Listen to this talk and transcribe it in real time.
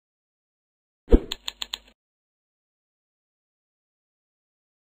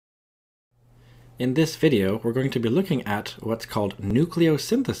In this video, we're going to be looking at what's called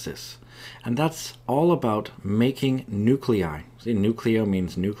nucleosynthesis, and that's all about making nuclei. See, nucleo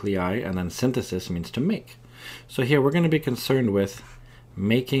means nuclei, and then synthesis means to make. So here we're going to be concerned with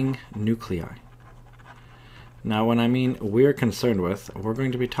making nuclei. Now, when I mean we're concerned with, we're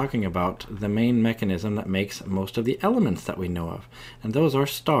going to be talking about the main mechanism that makes most of the elements that we know of, and those are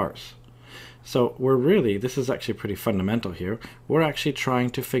stars. So this is actually pretty fundamental here. We're actually trying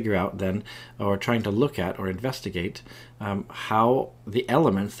to figure out then, or trying to look at or investigate how the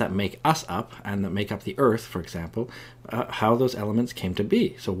elements that make us up and that make up the Earth, for example, how those elements came to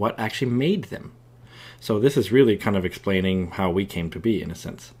be. So what actually made them? So this is really kind of explaining how we came to be in a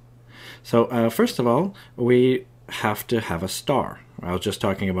sense. So first of all, we have to have a star. I was just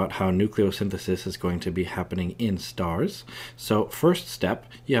talking about how nucleosynthesis is going to be happening in stars. So first step,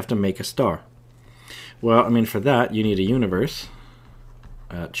 you have to make a star. Well, I mean, for that, you need a universe.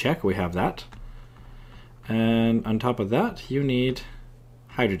 Check, we have that. And on top of that, you need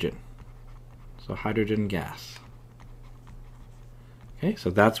hydrogen. So hydrogen gas. Okay, so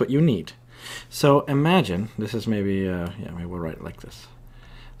that's what you need. So imagine, this is maybe we'll write it like this.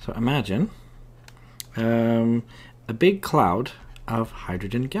 So imagine a big cloud of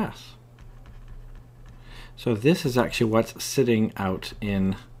hydrogen gas. So this is actually what's sitting out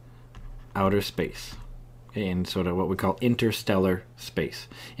in outer space, okay, in sort of what we call interstellar space.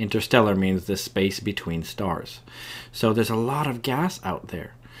 Interstellar means the space between stars. So there's a lot of gas out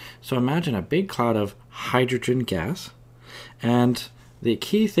there. So imagine a big cloud of hydrogen gas, and the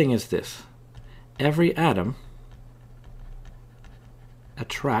key thing is this: every atom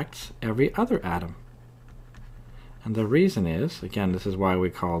attracts every other atom. And the reason is, again, this is why we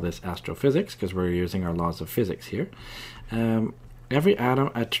call this astrophysics, because we're using our laws of physics here. Every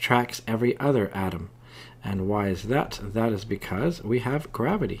atom attracts every other atom. And why is that? That is because we have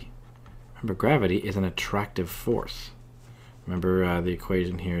gravity. Remember, gravity is an attractive force. Remember the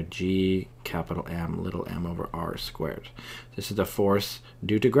equation here, G capital M little m over r squared. This is the force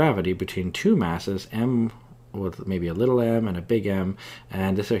due to gravity between two masses, m with maybe a little m and a big M,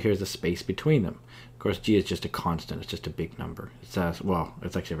 and here's the space between them. Of course, G is just a constant. It's just a big number. It's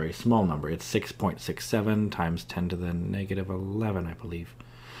it's actually a very small number. It's 6.67 times 10 to the negative 11, I believe.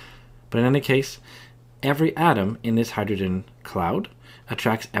 But in any case, every atom in this hydrogen cloud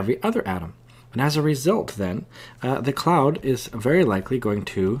attracts every other atom. And as a result, then, the cloud is very likely going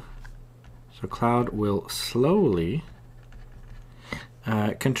to, so cloud will slowly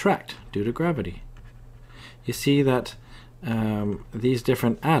contract due to gravity. You see that these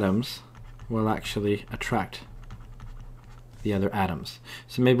different atoms will actually attract the other atoms.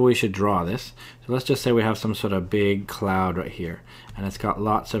 So maybe we should draw this. So let's just say we have some sort of big cloud right here, and it's got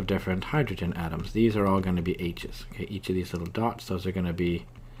lots of different hydrogen atoms. These are all going to be H's. Okay, each of these little dots, those are going to be,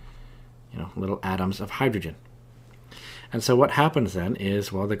 little atoms of hydrogen. And so what happens then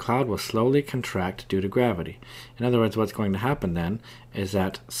is, well, the cloud will slowly contract due to gravity. In other words, what's going to happen then is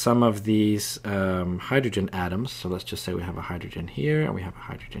that some of these hydrogen atoms, so let's just say we have a hydrogen here, and we have a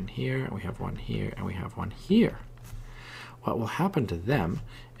hydrogen here, and we have one here, and we have one here. What will happen to them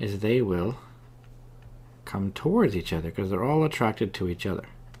is they will come towards each other because they're all attracted to each other.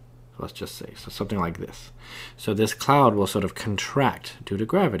 So let's just say, so something like this. So this cloud will sort of contract due to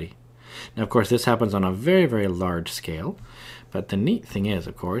gravity. Now, of course, this happens on a very, very large scale, but the neat thing is,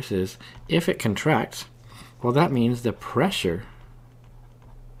 of course, is if it contracts, well, that means the pressure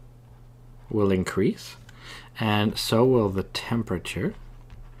will increase, and so will the temperature,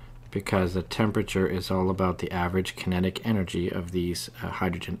 because the temperature is all about the average kinetic energy of these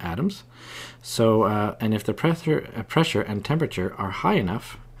hydrogen atoms. So, and if the pressure and temperature are high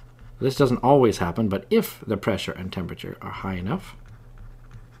enough, this doesn't always happen, but if the pressure and temperature are high enough,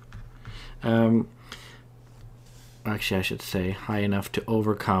 actually I should say high enough to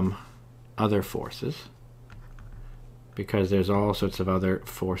overcome other forces, because there's all sorts of other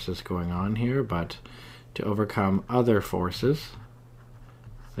forces going on here, but to overcome other forces,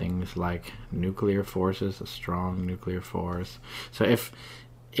 things like nuclear forces, a strong nuclear force. So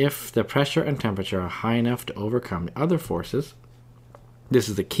if the pressure and temperature are high enough to overcome the other forces, this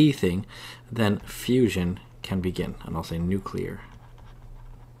is the key thing, then fusion can begin. And I'll say nuclear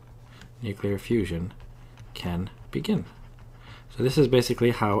fusion can begin. So this is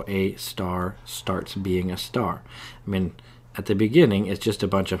basically how a star starts being a star. I mean, at the beginning, it's just a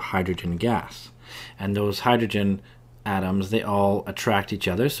bunch of hydrogen gas. And those hydrogen atoms, they all attract each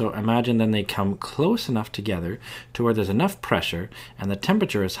other. So imagine then they come close enough together to where there's enough pressure and the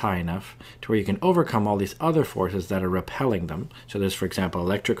temperature is high enough to where you can overcome all these other forces that are repelling them. So there's, for example,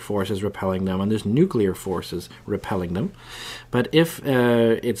 electric forces repelling them, and there's nuclear forces repelling them. But if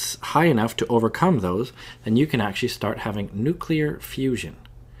it's high enough to overcome those, then you can actually start having nuclear fusion.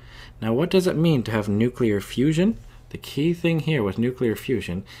 Now, what does it mean to have nuclear fusion? The key thing here with nuclear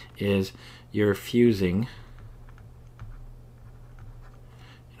fusion is you're fusing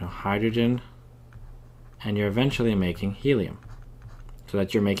hydrogen, and you're eventually making helium, so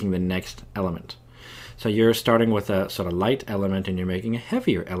that you're making the next element. So you're starting with a sort of light element and you're making a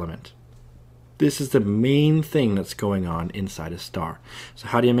heavier element. This is the main thing that's going on inside a star. So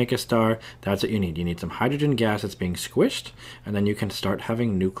how do you make a star? That's what you need. You need some hydrogen gas that's being squished, and then you can start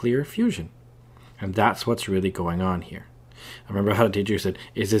having nuclear fusion. And that's what's really going on here. I remember how the teacher said,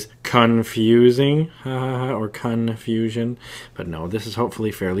 is this confusing? Or confusion? But no, this is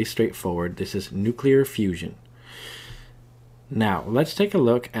hopefully fairly straightforward. This is nuclear fusion. Now, let's take a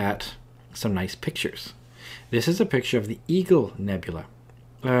look at some nice pictures. This is a picture of the Eagle Nebula.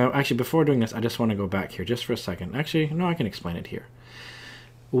 Actually, before doing this, I just want to go back here just for a second. Actually, no, I can explain it here.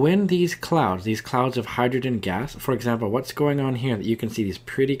 When these clouds of hydrogen gas, for example, what's going on here that you can see these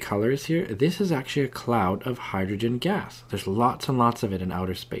pretty colors here, this is actually a cloud of hydrogen gas. There's lots and lots of it in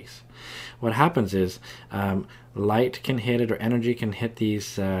outer space. What happens is light can hit it, or energy can hit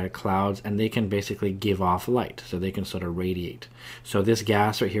these clouds, and they can basically give off light, so they can sort of radiate. So this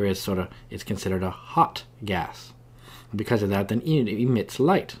gas right here is it's considered a hot gas. Because of that, then it emits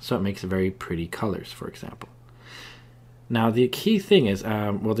light, so it makes very pretty colors, for example. Now, the key thing is,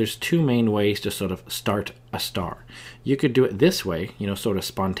 well, there's two main ways to sort of start a star. You could do it this way, sort of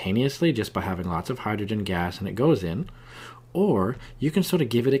spontaneously, just by having lots of hydrogen gas and it goes in, or you can sort of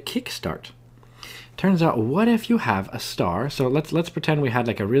give it a kickstart. Turns out, what if you have a star? So let's pretend we had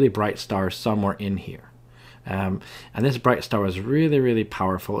like a really bright star somewhere in here. And this bright star was really, really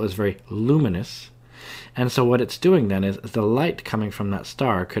powerful. It was very luminous. And so what it's doing then is the light coming from that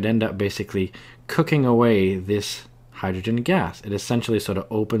star could end up basically cooking away this hydrogen gas. It essentially sort of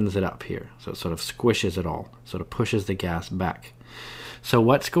opens it up here. So it sort of squishes it all, sort of pushes the gas back. So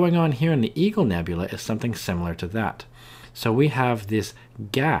what's going on here in the Eagle Nebula is something similar to that. So we have this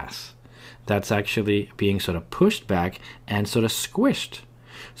gas that's actually being sort of pushed back and sort of squished.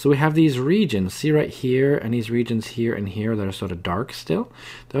 So we have these regions, see right here, and these regions here and here that are sort of dark still.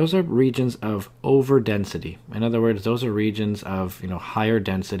 Those are regions of overdensity. In other words, those are regions of higher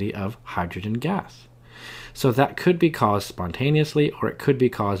density of hydrogen gas. So that could be caused spontaneously, or it could be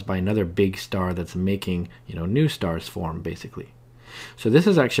caused by another big star that's making new stars form, basically. So this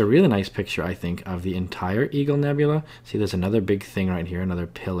is actually a really nice picture, I think, of the entire Eagle Nebula. See, there's another big thing right here, another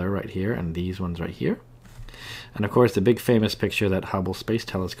pillar right here, and these ones right here. And of course, the big famous picture that Hubble Space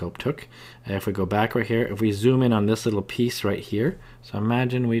Telescope took. If we go back right here, if we zoom in on this little piece right here, so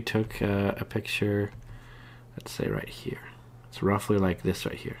imagine we took a picture, let's say right here. It's roughly like this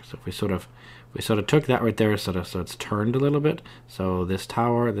right here. So if we sort of took that right there, so it's turned a little bit. So this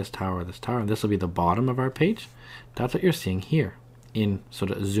tower, this tower, this tower, and this will be the bottom of our page. That's what you're seeing here in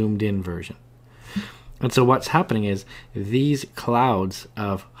sort of zoomed in version. And so what's happening is these clouds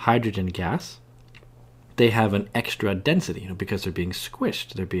of hydrogen gas, they have an extra density, because they're being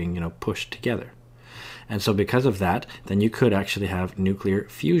squished, they're being, pushed together. And so because of that, then you could actually have nuclear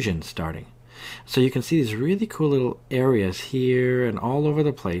fusion starting. So you can see these really cool little areas here and all over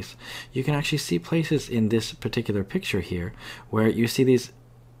the place. You can actually see places in this particular picture here where you see these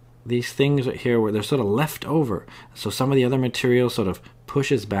things right here where they're sort of left over. So some of the other material sort of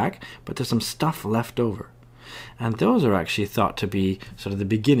pushes back, but there's some stuff left over. And those are actually thought to be sort of the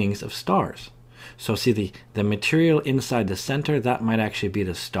beginnings of stars. So see the material inside the center, that might actually be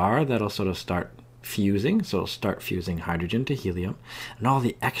the star that'll sort of start fusing. So it'll start fusing hydrogen to helium. And all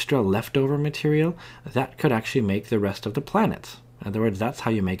the extra leftover material, that could actually make the rest of the planets. In other words, that's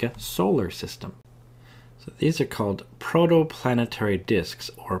how you make a solar system. So these are called Protoplanetary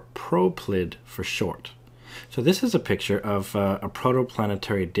Discs, or ProPLD for short. So this is a picture of a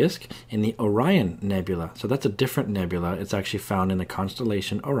protoplanetary disk in the Orion Nebula. So that's a different nebula. It's actually found in the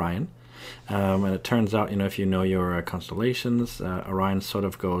constellation Orion. And it turns out, if you know your constellations, Orion sort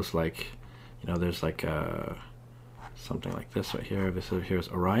of goes like, there's like something like this right here. Here's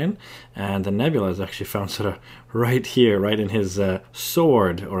Orion. And the nebula is actually found sort of right here, right in his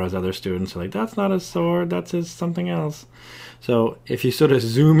sword, or as other students are like, that's not his sword, that's his something else. So if you sort of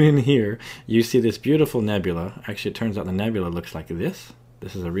zoom in here, you see this beautiful nebula. Actually, it turns out the nebula looks like this.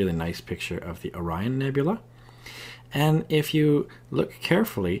 This is a really nice picture of the Orion Nebula. And if you look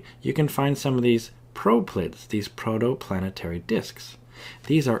carefully, you can find some of these proplyds, these protoplanetary discs.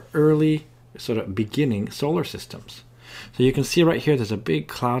 These are early, sort of beginning solar systems. So you can see right here, there's a big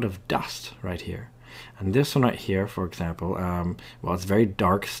cloud of dust right here. And this one right here, for example, well, it's very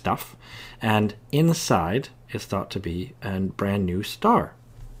dark stuff. And inside is thought to be a brand new star.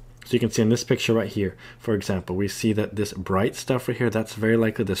 So you can see in this picture right here, for example, we see that this bright stuff right here, that's very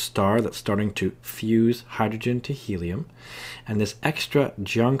likely the star that's starting to fuse hydrogen to helium. And this extra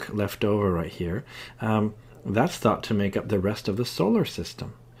junk left over right here, that's thought to make up the rest of the solar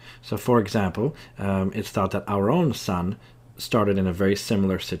system. So for example, it's thought that our own sun started in a very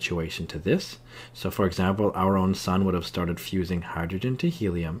similar situation to this. So for example, our own sun would have started fusing hydrogen to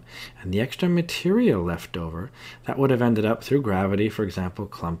helium, and the extra material left over, that would have ended up through gravity, for example,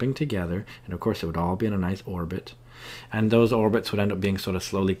 clumping together, and of course it would all be in a nice orbit. And those orbits would end up being sort of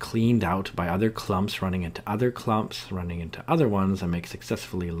slowly cleaned out by other clumps running into other clumps, running into other ones, and make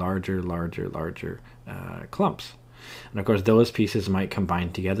successfully larger clumps. And of course those pieces might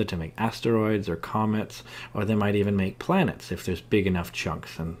combine together to make asteroids or comets, or they might even make planets if there's big enough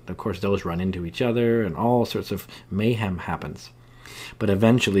chunks. And of course those run into each other and all sorts of mayhem happens. But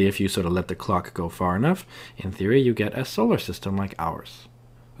eventually, if you sort of let the clock go far enough, in theory you get a solar system like ours.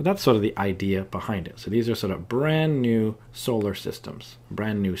 But that's sort of the idea behind it. So these are sort of brand new solar systems,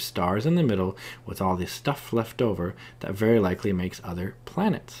 brand new stars in the middle with all this stuff left over that very likely makes other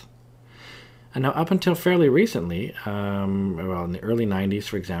planets. And now up until fairly recently, well, in the early 90s,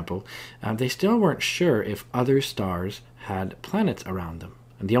 for example, they still weren't sure if other stars had planets around them.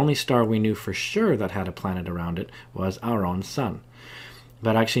 And the only star we knew for sure that had a planet around it was our own sun.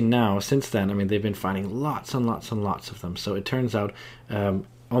 But actually now, since then, I mean, they've been finding lots and lots and lots of them. So it turns out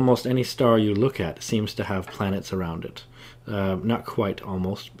almost any star you look at seems to have planets around it. Not quite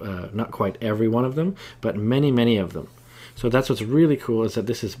every one of them, but many, many of them. So that's what's really cool, is that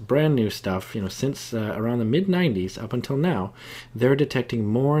this is brand new stuff. You know, since around the mid-90s up until now, they're detecting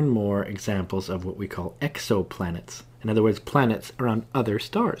more and more examples of what we call exoplanets. In other words, planets around other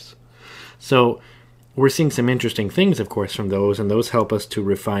stars. So we're seeing some interesting things, of course, from those, and those help us to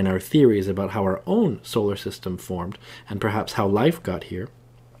refine our theories about how our own solar system formed and perhaps how life got here.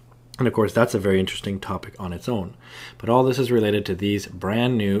 And of course, that's a very interesting topic on its own. But all this is related to these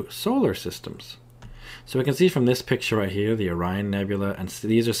brand new solar systems. So we can see from this picture right here, the Orion Nebula, and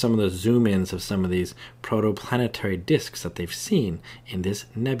these are some of the zoom-ins of some of these protoplanetary discs that they've seen in this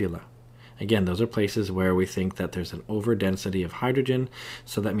nebula. Again, those are places where we think that there's an overdensity of hydrogen,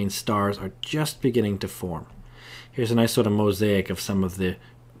 so that means stars are just beginning to form. Here's a nice sort of mosaic of some of the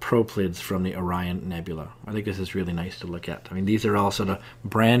proplyds from the Orion Nebula. I think this is really nice to look at. I mean, these are all sort of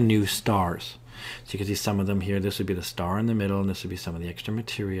brand new stars. So you can see some of them here. This would be the star in the middle, and this would be some of the extra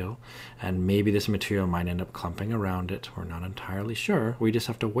material. And maybe this material might end up clumping around it. We're not entirely sure. We just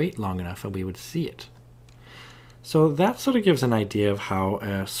have to wait long enough and we would see it. So that sort of gives an idea of how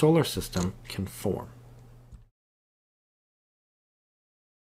a solar system can form.